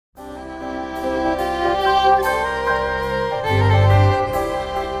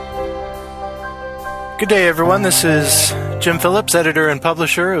Good day, everyone. This is Jim Phillips, editor and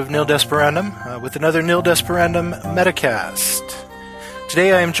publisher of Nil Desperandum, with another Nil Desperandum Metacast.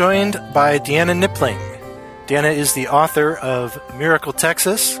 Today I am joined by DeAnna Knippling. DeAnna is the author of Miracle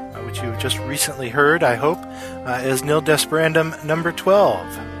Texas, which you've just recently heard, I hope, as Nil Desperandum number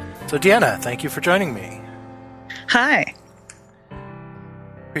 12. So DeAnna, thank you for joining me. Hi.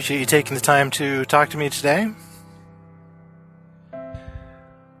 Appreciate you taking the time to talk to me today.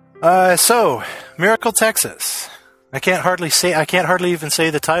 So, Miracle Texas. I can't hardly even say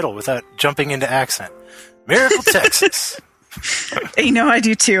the title without jumping into accent. Miracle Texas. You know, I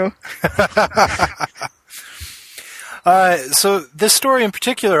do too. So this story in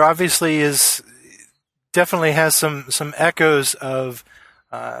particular obviously definitely has some echoes of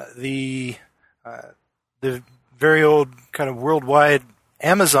the very old kind of worldwide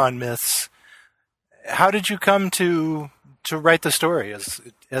Amazon myths. How did you come to write the story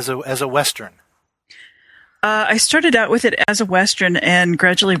as a Western? I started out with it as a Western and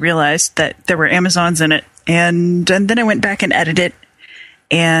gradually realized that there were Amazons in it. And then I went back and edited it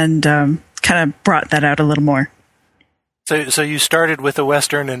and kind of brought that out a little more. So you started with a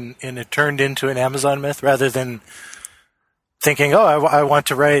Western and it turned into an Amazon myth rather than thinking, I want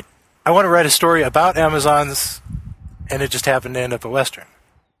to write a story about Amazons, and it just happened to end up a Western.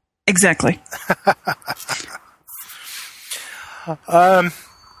 Exactly.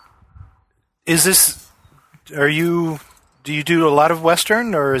 Do you do a lot of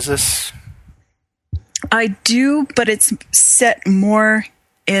Western, or is this? I do, but it's set more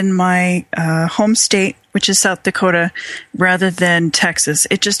in my home state, which is South Dakota, rather than Texas.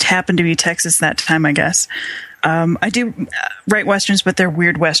 It just happened to be Texas that time, I guess. I do write Westerns, but they're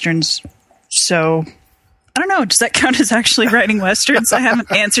weird Westerns. So, I don't know. Does that count as actually writing Westerns? I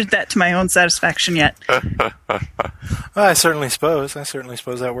haven't answered that to my own satisfaction yet. I certainly suppose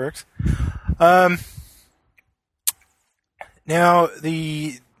that works. Now,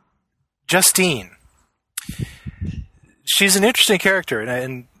 the Justine. She's an interesting character,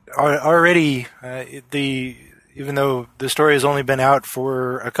 and already even though the story has only been out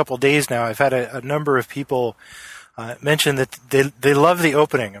for a couple days now, I've had a number of people mention that they love the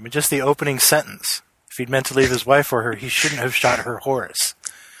opening. I mean, just the opening sentence. If he'd meant to leave his wife for her, he shouldn't have shot her horse.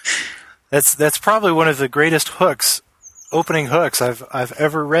 That's probably one of the greatest opening hooks I've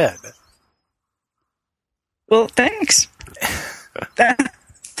ever read. Well, thanks.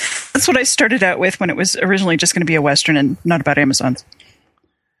 That's what I started out with when it was originally just going to be a Western and not about Amazons.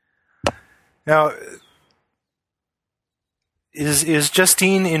 Now, is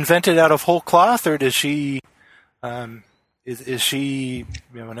Justine invented out of whole cloth, or does she is she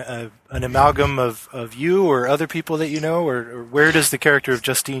an amalgam of you or other people that you know, or where does the character of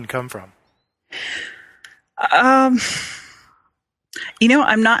Justine come from? I'm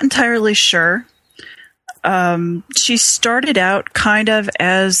not entirely sure. She started out kind of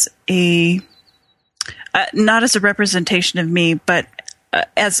as not as a representation of me, but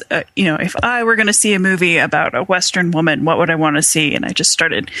as if I were going to see a movie about a Western woman, what would I want to see? And I just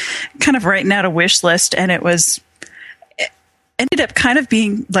started kind of writing out a wish list, and it ended up kind of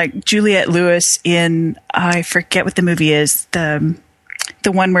being like Juliette Lewis in, I forget what the movie is, the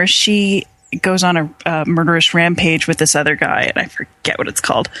one where she goes on a murderous rampage with this other guy, and I forget what it's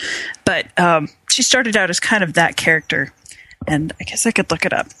called. But she started out as kind of that character, and I guess I could look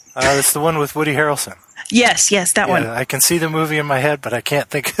it up. That's the one with Woody Harrelson. Yes, that one. I can see the movie in my head, but I can't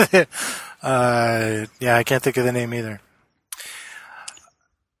think of it. I can't think of the name either.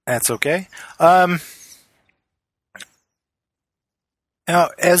 That's okay. Now,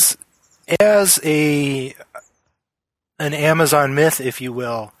 as an Amazon myth, if you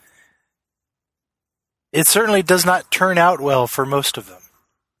will, it certainly does not turn out well for most of them.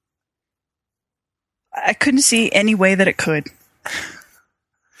 I couldn't see any way that it could.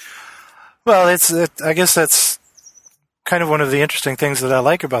 Well, I guess that's kind of one of the interesting things that I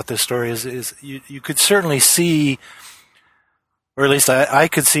like about this story is you could certainly see, or at least I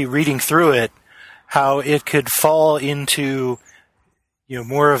could see reading through it, how it could fall into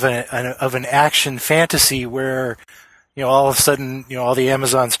more of an action fantasy where all of a sudden all the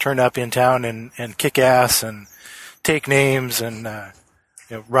Amazons turn up in town and kick ass and take names and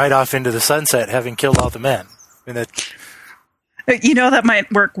ride off into the sunset having killed all the men. I mean, that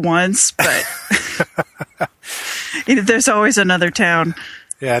might work once, but there's always another town.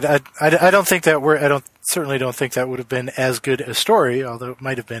 Yeah, I don't think that certainly don't think that would have been as good a story, although it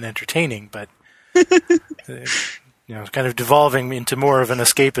might have been entertaining. But kind of devolving into more of an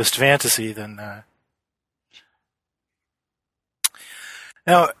escapist fantasy than.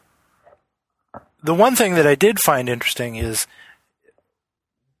 Now, the one thing that I did find interesting is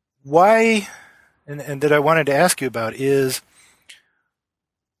why and that I wanted to ask you about is,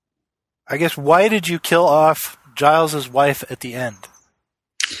 I guess, why did you kill off Giles's wife at the end?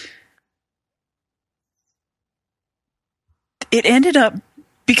 It ended up,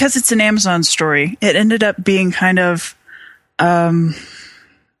 because it's an Amazon story, it ended up being kind of, well,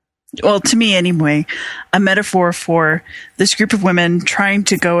 to me anyway, a metaphor for this group of women trying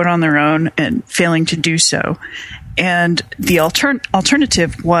to go it on their own and failing to do so. And the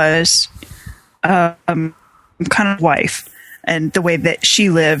alternative was kind of wife, and the way that she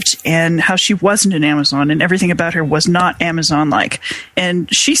lived and how she wasn't an Amazon and everything about her was not Amazon-like.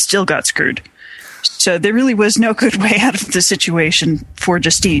 And she still got screwed. So there really was no good way out of the situation for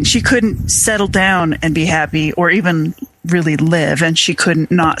Justine. She couldn't settle down and be happy or even really live, and she couldn't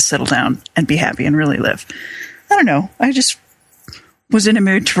not settle down and be happy and really live. I don't know. I just was in a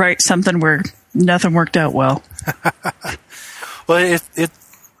mood to write something where nothing worked out well. Well, it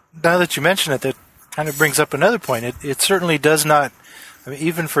now that you mention it, that kind of brings up another point. It certainly does not, I mean,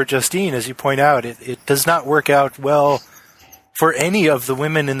 even for Justine, as you point out, it does not work out well for any of the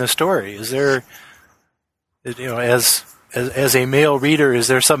women in the story. Is there, you know, as a male reader, is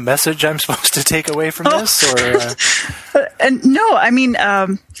there some message I'm supposed to take away from this? Or no, I mean,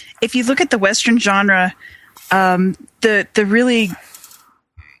 if you look at the Western genre, the really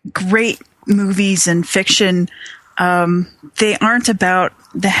great movies and fiction, they aren't about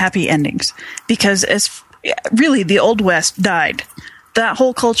the happy endings, because really the Old West died. That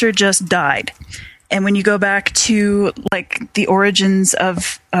whole culture just died. And when you go back to like the origins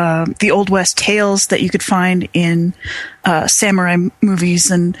of the Old West tales that you could find in samurai movies,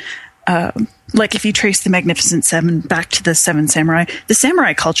 and like if you trace the Magnificent Seven back to the Seven Samurai, the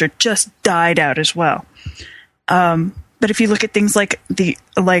samurai culture just died out as well. But if you look at things like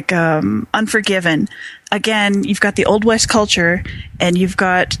Unforgiven, again, you've got the Old West culture, and you've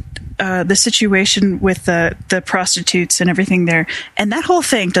got the situation with the prostitutes and everything there, and that whole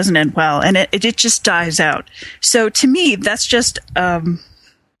thing doesn't end well, and it just dies out. So to me, that's just kind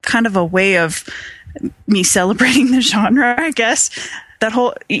of a way of me celebrating the genre, I guess. The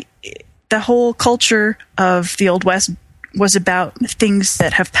whole culture of the Old West was about things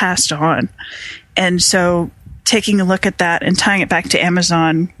that have passed on, and so taking a look at that and tying it back to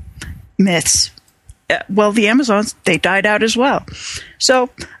Amazon myths. Well, the Amazons, they died out as well. So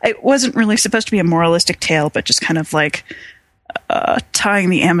it wasn't really supposed to be a moralistic tale, but just kind of like tying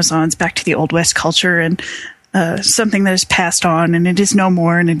the Amazons back to the Old West culture and something that is passed on, and it is no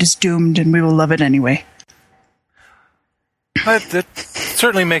more, and it is doomed, and we will love it anyway. That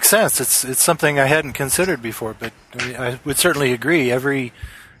certainly makes sense. It's something I hadn't considered before, but I mean, I would certainly agree. Every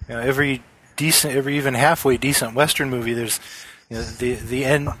decent, every even halfway decent Western movie, there's the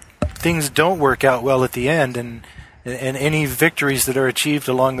end. Things don't work out well at the end, and any victories that are achieved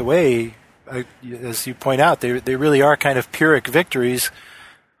along the way, as you point out, they really are kind of Pyrrhic victories,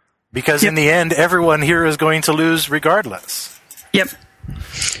 because in the end, everyone here is going to lose regardless. Yep.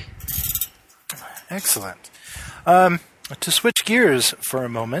 Excellent. To switch gears for a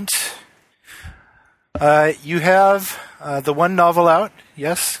moment, you have the one novel out,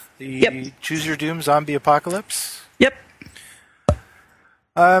 yes? The Choose Your Doom Zombie Apocalypse? Yep.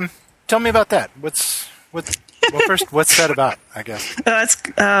 Tell me about that. Well, first, what's that about, I guess?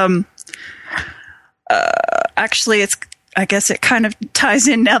 Actually, I guess it kind of ties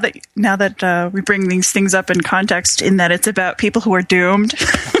in now that we bring these things up in context, in that it's about people who are doomed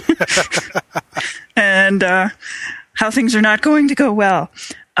and how things are not going to go well.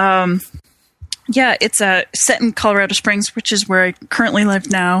 It's set in Colorado Springs, which is where I currently live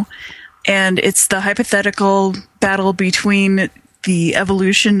now, and it's the hypothetical battle between the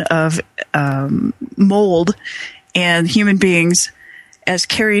evolution of mold and human beings as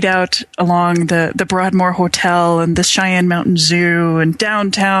carried out along the Broadmoor Hotel and the Cheyenne Mountain Zoo and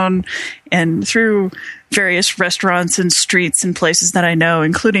downtown and through various restaurants and streets and places that I know,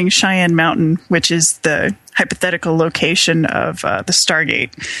 including Cheyenne Mountain, which is the hypothetical location of the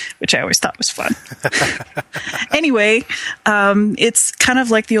Stargate, which I always thought was fun. Anyway, it's kind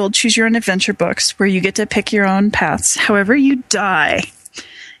of like the old Choose Your Own Adventure books, where you get to pick your own paths. However you die,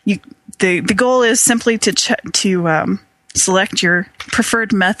 the goal is simply to select your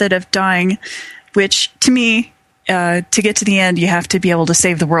preferred method of dying, which to me, to get to the end, you have to be able to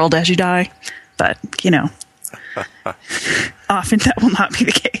save the world as you die. But, often that will not be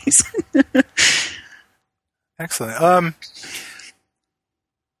the case. Excellent.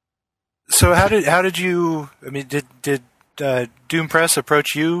 So how did you? I mean, did Doom Press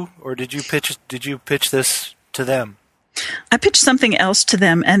approach you, or did you pitch this to them? I pitched something else to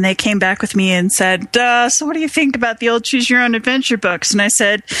them, and they came back with me and said, so what do you think about the old Choose Your Own Adventure books? And I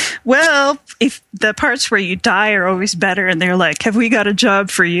said, well, if the parts where you die are always better. And they're like, have we got a job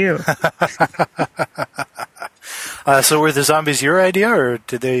for you? So were the zombies your idea, or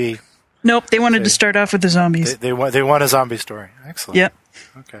did they... Nope, they wanted to start off with the zombies. They want a zombie story. Excellent. Yep.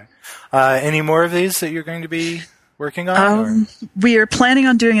 Okay. Any more of these that you're going to be working on? We are planning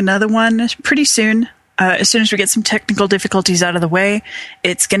on doing another one pretty soon. As soon as we get some technical difficulties out of the way.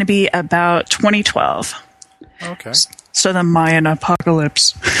 It's going to be about 2012. Okay. So the Mayan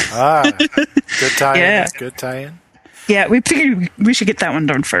apocalypse. Good tie-in. Yeah. Good tie-in. Yeah, we figured we should get that one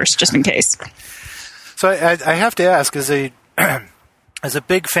done first, just in case. So I have to ask, as a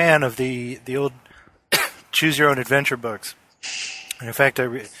big fan of the old Choose Your Own Adventure books, and in fact,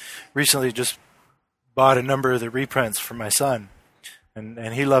 I recently just bought a number of the reprints for my son,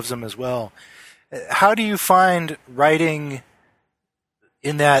 and he loves them as well. How do you find writing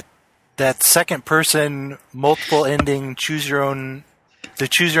in that second person, multiple ending, choose your own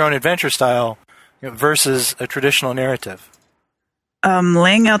adventure style versus a traditional narrative?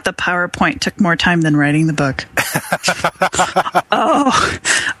 Laying out the PowerPoint took more time than writing the book.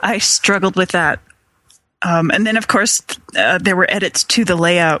 I struggled with that. And then, of course, there were edits to the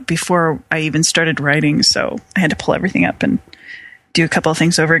layout before I even started writing, so I had to pull everything up and do a couple of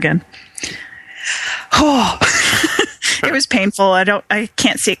things over again. Oh, it was painful. I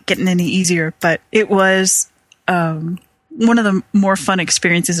can't see it getting any easier, but it was one of the more fun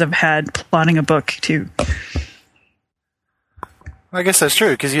experiences I've had plotting a book too. I guess that's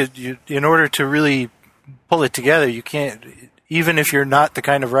true, because you in order to really pull it together, you can't, even if you're not the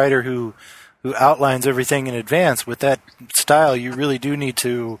kind of writer who outlines everything in advance. With that style, you really do need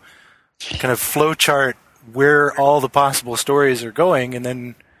to kind of flow chart where all the possible stories are going, and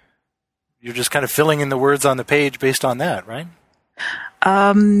then you're just kind of filling in the words on the page based on that, right?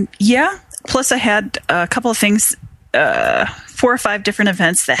 Yeah. Plus, I had a couple of things, 4 or 5 different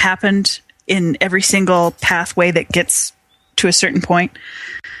events that happened in every single pathway that gets to a certain point.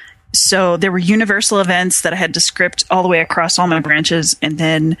 So there were universal events that I had to script all the way across all my branches, and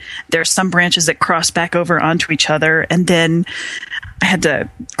then there's some branches that cross back over onto each other, and then I had to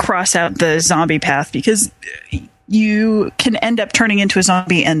cross out the zombie path, because you can end up turning into a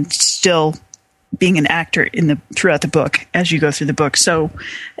zombie and still being an actor throughout the book as you go through the book. So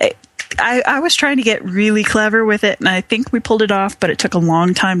I was trying to get really clever with it, and I think we pulled it off, but it took a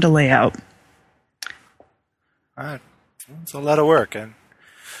long time to lay out. It's a lot of work. And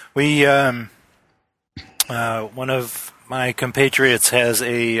we, one of my compatriots has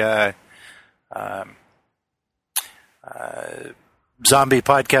a zombie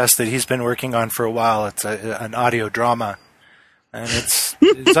podcast that he's been working on for a while. It's an audio drama, and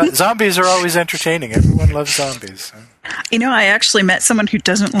zombies are always entertaining. Everyone loves zombies. I actually met someone who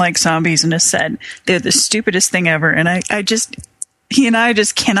doesn't like zombies and has said they're the stupidest thing ever, and he and I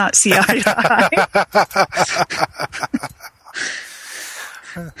just cannot see eye to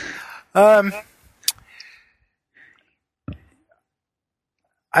eye.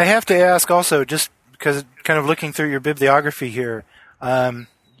 I have to ask also, just because kind of looking through your bibliography here,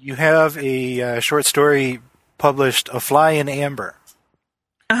 you have a short story published, A Fly in Amber.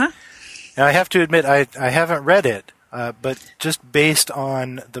 Uh-huh. Now, I have to admit, I haven't read it, but just based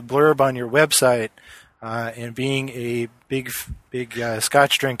on the blurb on your website, and being a big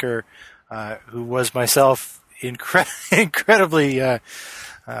Scotch drinker, who was myself incredibly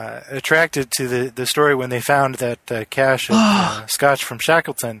attracted to the story when they found that cache of Scotch from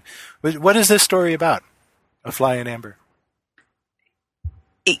Shackleton. What is this story about, A Fly in Amber?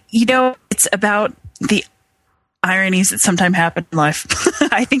 It's about the ironies that sometimes happen in life.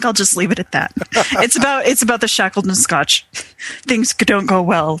 I think I'll just leave it at that. It's about the Shackleton Scotch. Things don't go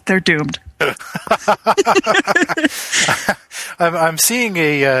well; they're doomed. I'm seeing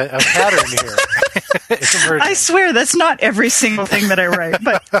a pattern here. I swear that's not every single thing that I write,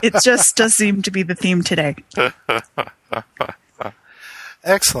 but it just does seem to be the theme today.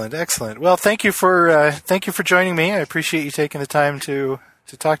 Excellent. Well, thank you for joining me. I appreciate you taking the time to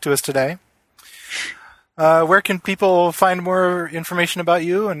talk to us today. Where can people find more information about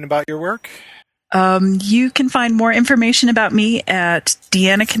you and about your work? You can find more information about me at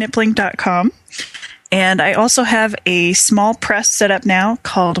DeAnnaKnippling.com. And I also have a small press set up now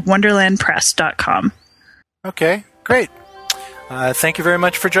called WonderlandPress.com. Okay, great. Thank you very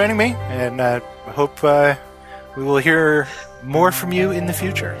much for joining me, and I hope we will hear more from you in the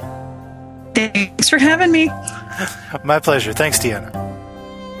future. Thanks for having me. My pleasure. Thanks, DeAnna.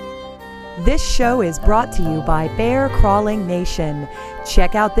 This show is brought to you by Bear Crawling Nation.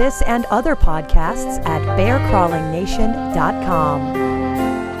 Check out this and other podcasts at bearcrawlingnation.com.